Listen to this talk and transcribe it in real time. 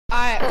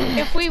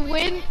If we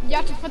win, you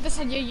have to put this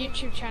on your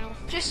YouTube channel.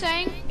 Just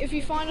saying, if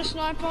you find a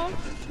sniper,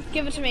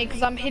 give it to me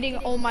because I'm hitting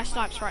all my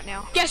snipes right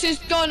now. Guess who's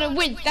gonna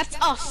win? That's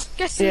us.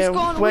 Guess who's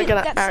gonna win? We're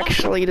gonna That's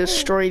actually us.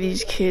 destroy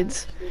these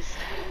kids.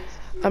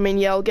 I mean,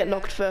 yeah, I'll get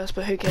knocked first,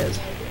 but who cares?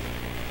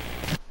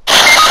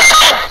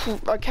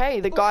 Okay,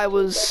 the guy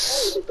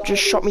was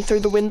just shot me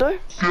through the window.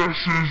 Guess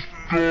who's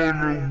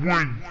gonna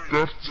win?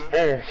 That's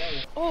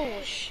us. Oh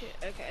shit,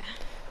 okay.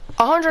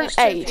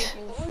 108.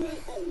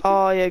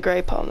 Oh yeah,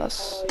 great palm,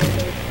 that's...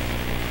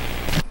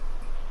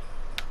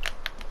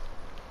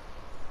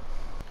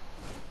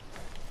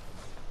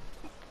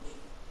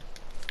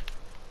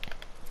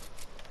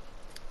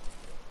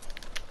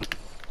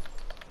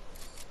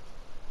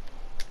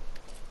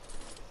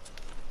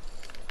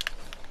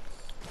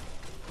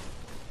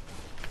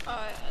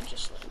 I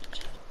just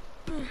left.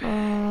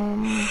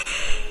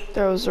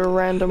 There was a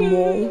random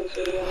wall.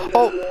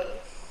 Oh!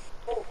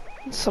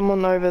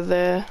 Someone over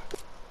there.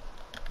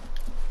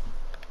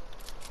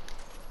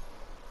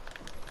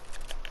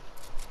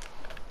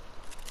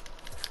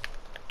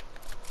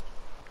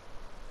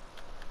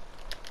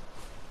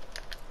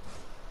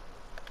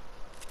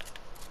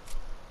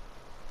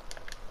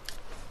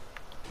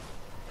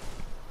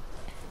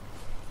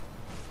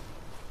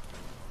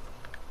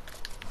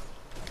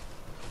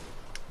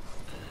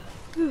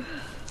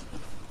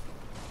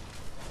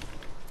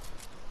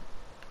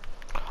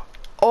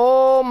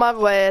 Oh my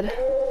god.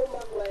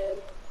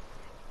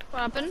 What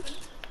happened?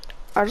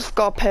 I just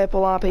got a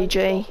purple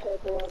RPG.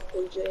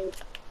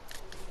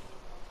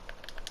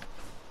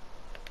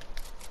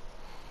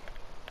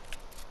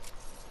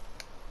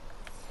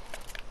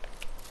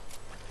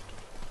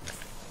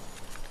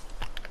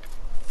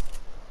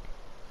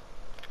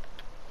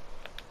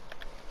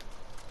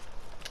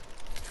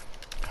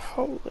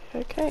 Holy,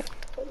 okay.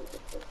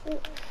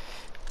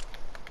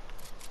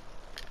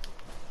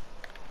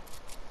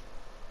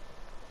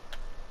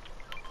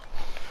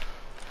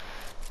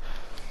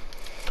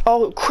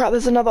 Oh crap,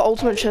 there's another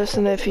ultimate chest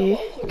in there for you.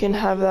 You can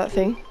have that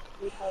thing.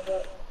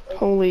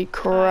 Holy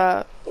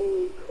crap.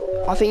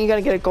 I think you're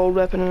gonna get a gold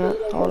weapon in it.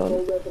 Hold on.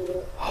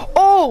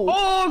 Oh! Oh,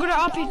 I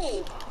got an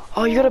RPG.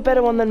 Oh, you got a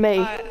better one than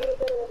me.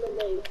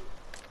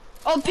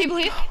 Oh, people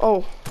here.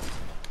 Oh.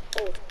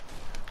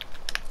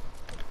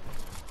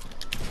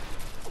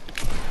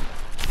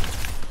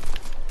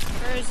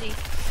 Where is he?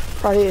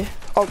 Right here.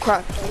 Oh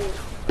crap.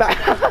 Back.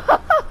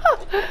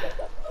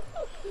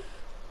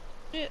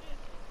 Shit.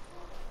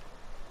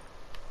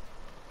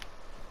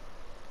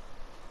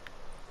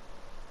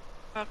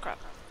 Oh crap.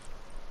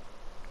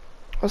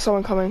 There's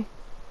someone coming.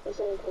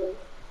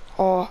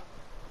 Oh,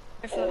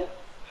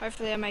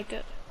 Hopefully I make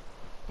it.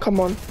 come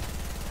on.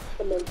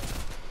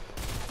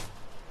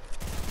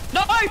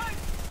 No!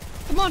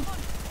 Come on!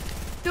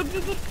 Build,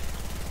 build, build.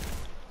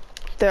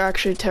 They're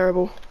actually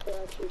terrible.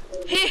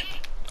 Here!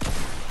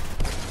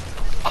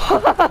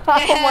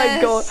 Oh my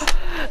god.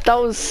 That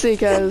was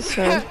sick as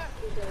man.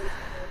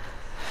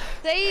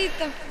 See,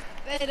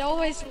 it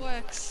always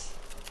works.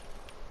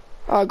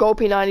 Gold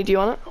P90, do you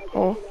want it?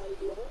 Oh.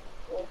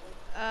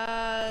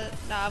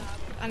 Nah,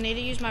 I need to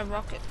use my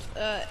rocket,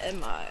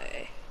 and my...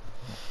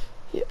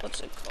 Yeah. What's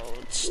it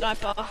called?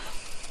 Sniper.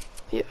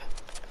 Yeah.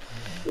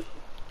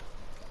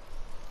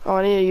 Oh,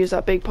 I need to use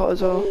that big pot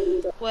as well.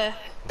 Where?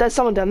 There's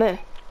someone down there.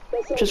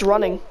 Just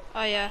running.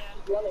 Oh yeah.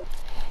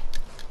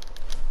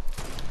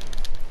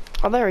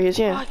 Oh, there he is,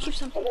 Oh, yeah. I keep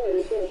some...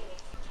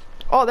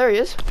 Oh, there he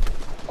is.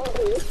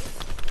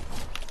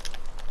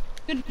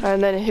 Good.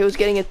 And then he was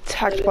getting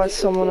attacked by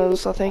someone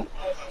else, I think.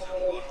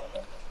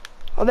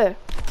 Oh, there.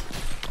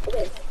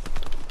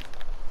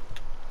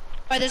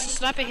 Oh, there's a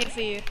sniper here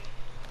for you.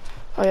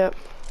 Oh, yeah.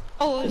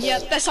 Oh, yeah,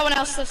 there's someone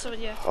else, there's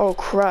someone, yeah. Oh,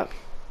 crap.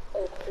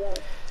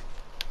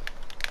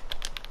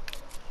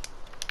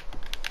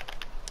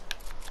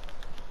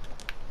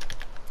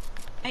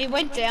 He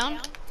went down.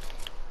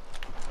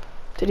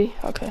 Did he?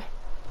 Okay.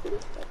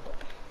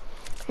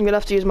 I'm gonna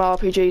have to use my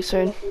RPG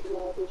soon.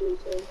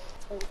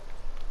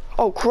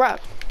 Oh,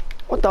 crap.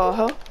 What the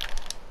hell?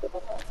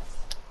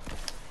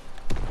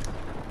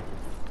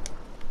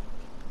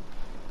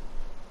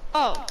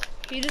 Oh,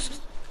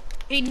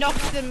 he knocked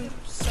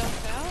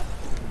himself out?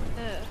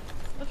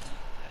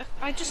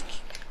 What the,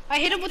 I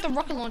hit him with a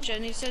rocket launcher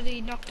and he said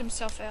he knocked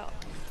himself out.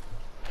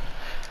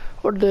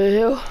 What the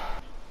hell?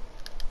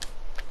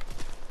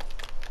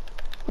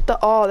 What the?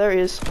 Oh, there he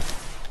is.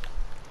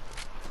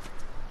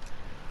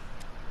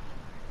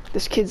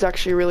 This kid's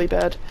actually really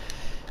bad.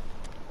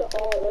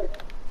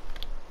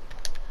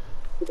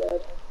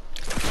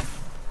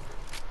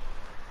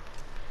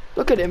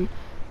 Look at him.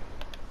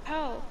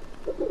 How?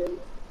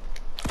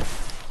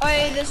 Oh,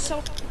 yeah, there's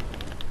so...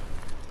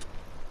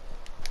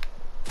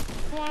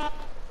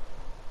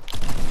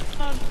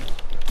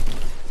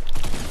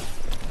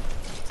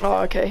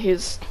 Oh, okay,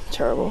 he's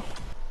terrible.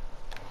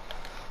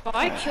 If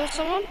I kill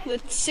someone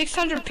with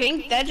 600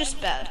 ping, they're just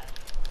bad.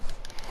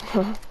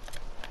 Alright,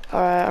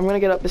 I'm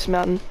gonna get up this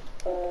mountain.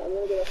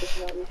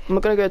 I'm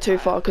not gonna go too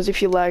far, because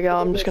if you lag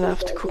out, I'm just gonna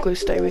have to quickly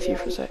stay with you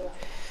for a sec.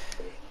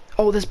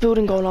 Oh, there's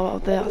building going on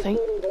up there, I think.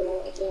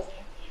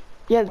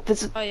 Yeah,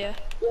 this is... Oh yeah.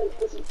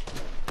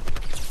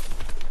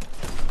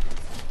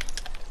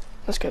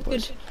 Let's go,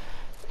 boys. Good.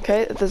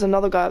 Okay, there's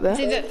another guy up there.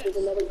 See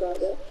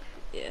that?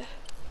 Yeah.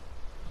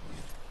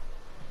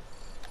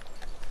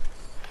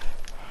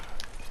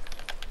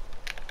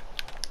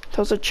 There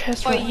was a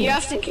chest Oh, right you here.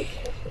 have to...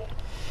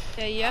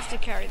 Yeah, you have to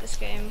carry this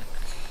game.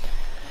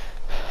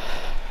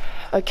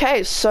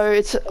 Okay, so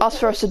it's us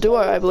versus a duo,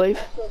 I believe.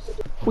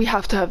 We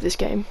have to have this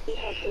game.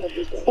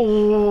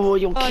 Oh,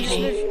 you're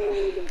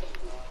kidding.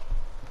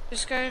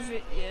 Just go over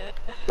it, yeah.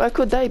 Where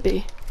could they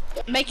be?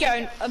 Make your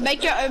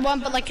own one,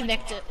 but like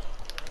connect it.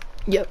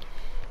 Yep.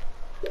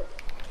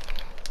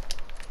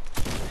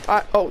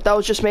 Alright, oh, that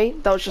was just me?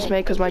 That was just me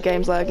because my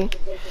game's lagging.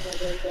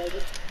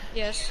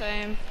 Yeah,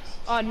 same.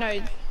 Oh no,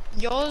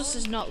 yours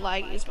is not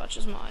lagging as much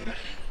as mine.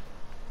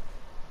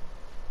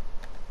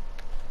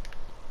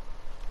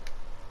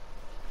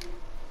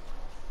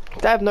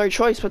 They have no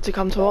choice but to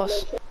come to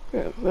us.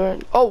 Yeah,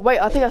 oh wait,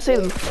 I think I see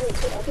them.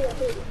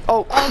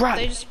 Oh crap!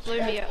 They just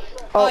blew me up.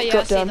 Oh, Yeah, I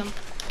drop see down. them.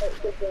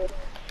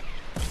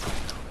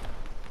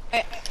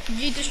 Hey,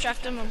 you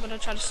distract them, I'm gonna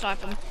try to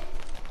snipe them.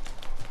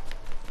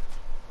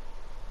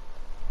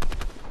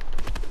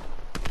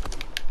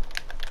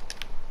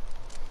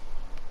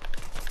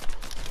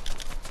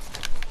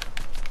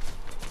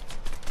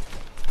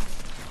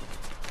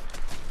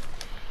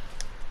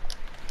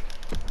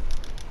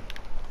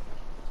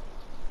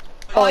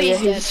 Oh yeah,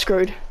 he's dead.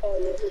 screwed.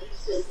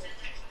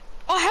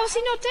 Oh, how's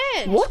he not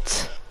dead?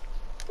 What?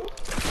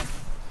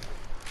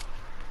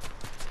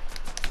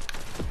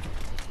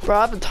 Bro,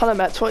 I have a ton of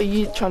mats. What are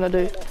you trying to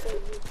do?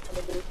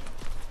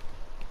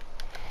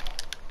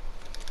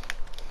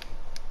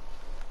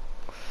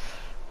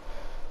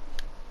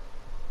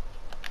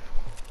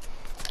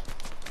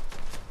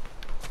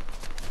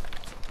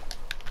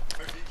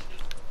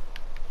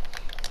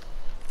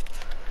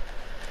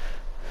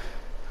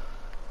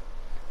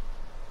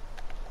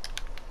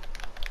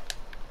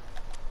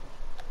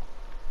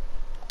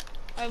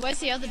 Oh, where's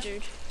the other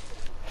dude?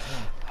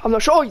 I'm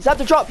not sure. Oh, he's at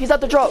the drop. He's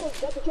at the drop.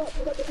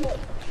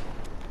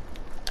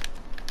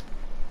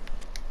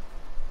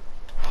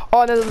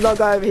 Oh, there's another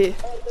guy over here.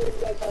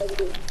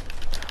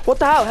 What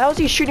the hell? How is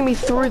he shooting me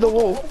through the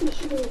wall?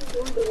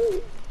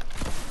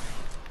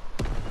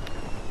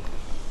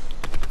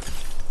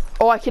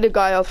 Oh, I hit a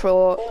guy off for a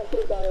lot.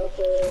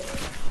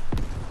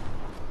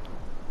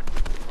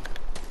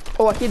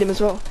 Oh, I hit him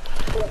as well.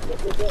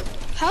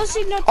 How's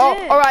he not Oh,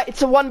 dead? alright,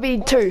 it's a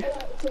 1v2.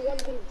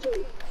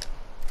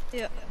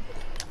 Yeah.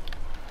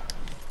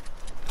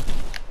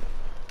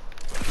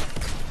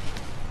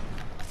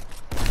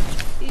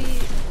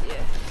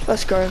 Yeah.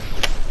 Let's go.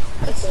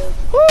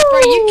 Bro,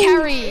 you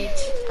carried.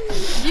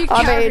 You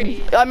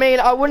carried. I mean,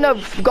 I wouldn't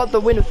have got the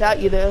win without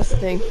you there, that's the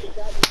thing.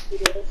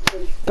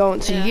 Going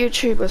to Yeah.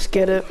 YouTube, let's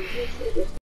get it.